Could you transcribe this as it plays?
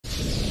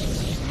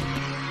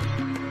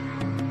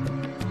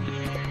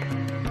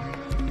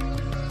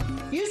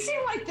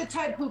the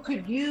type who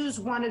could use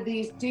one of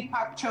these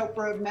Deepak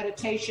Chopra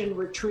meditation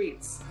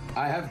retreats.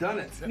 I have done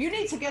it. You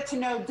need to get to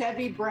know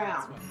Devi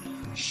Brown.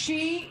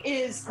 She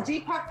is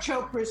Deepak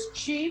Chopra's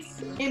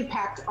Chief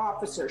Impact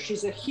Officer.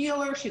 She's a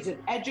healer. She's an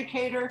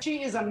educator.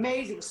 She is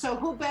amazing. So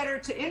who better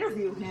to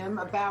interview him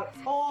about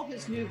all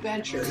his new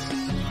ventures?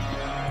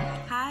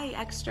 Hi,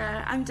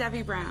 Extra. I'm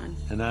Devi Brown.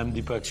 And I'm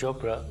Deepak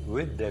Chopra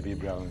with Devi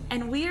Brown.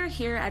 And we are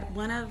here at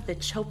one of the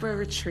Chopra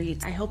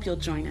retreats. I hope you'll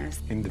join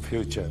us. In the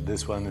future,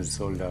 this one is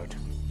sold out.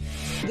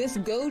 This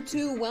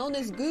go-to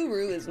wellness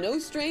guru is no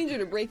stranger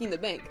to breaking the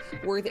bank.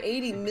 Worth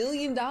 $80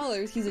 million,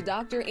 he's a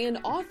doctor and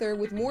author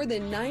with more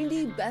than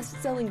 90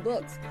 best-selling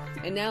books.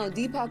 And now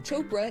Deepak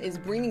Chopra is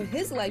bringing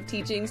his life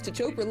teachings to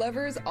Chopra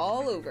lovers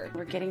all over.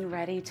 We're getting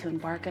ready to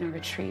embark on a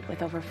retreat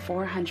with over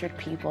 400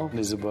 people.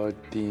 It's about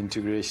the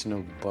integration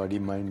of body,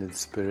 mind, and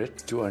spirit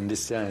to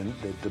understand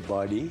that the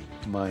body,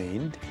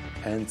 mind,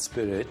 and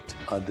spirit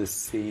are the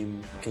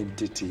same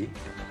entity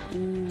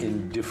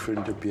in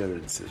different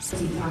appearances.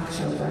 Deepak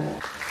Chopra.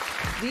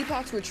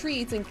 Deepak's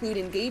retreats include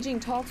engaging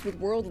talks with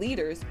world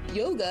leaders,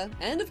 yoga,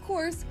 and of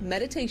course,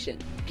 meditation.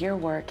 Your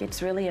work,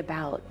 it's really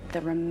about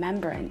the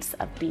remembrance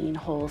of being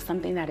whole,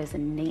 something that is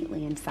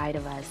innately inside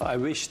of us. I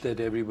wish that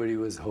everybody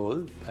was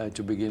whole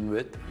to begin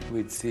with.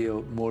 We'd see a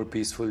more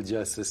peaceful,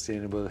 just,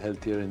 sustainable,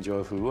 healthier, and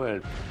joyful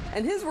world.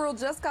 And his world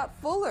just got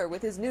fuller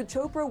with his new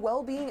Chopra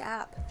Wellbeing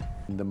app.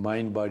 The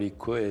mind-body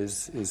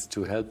quiz is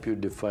to help you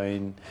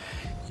define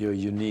your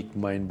unique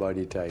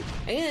mind-body type.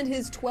 And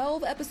his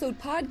 12-episode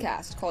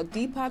podcast called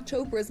Deepak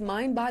Chopra's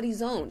Mind-Body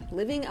Zone,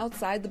 Living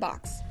Outside the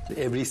Box.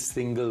 Every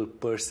single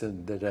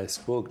person that I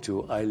spoke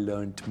to, I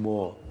learned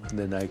more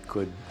than I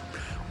could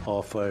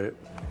offer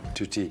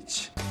to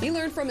teach. He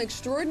learned from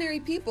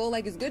extraordinary people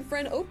like his good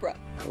friend Oprah.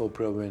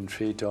 Oprah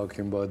Winfrey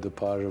talking about the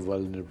power of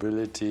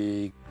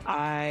vulnerability.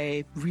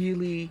 I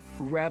really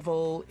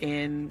revel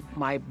in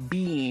my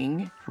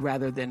being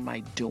rather than my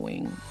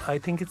doing. I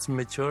think it's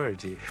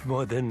maturity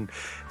more than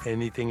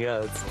anything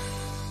else.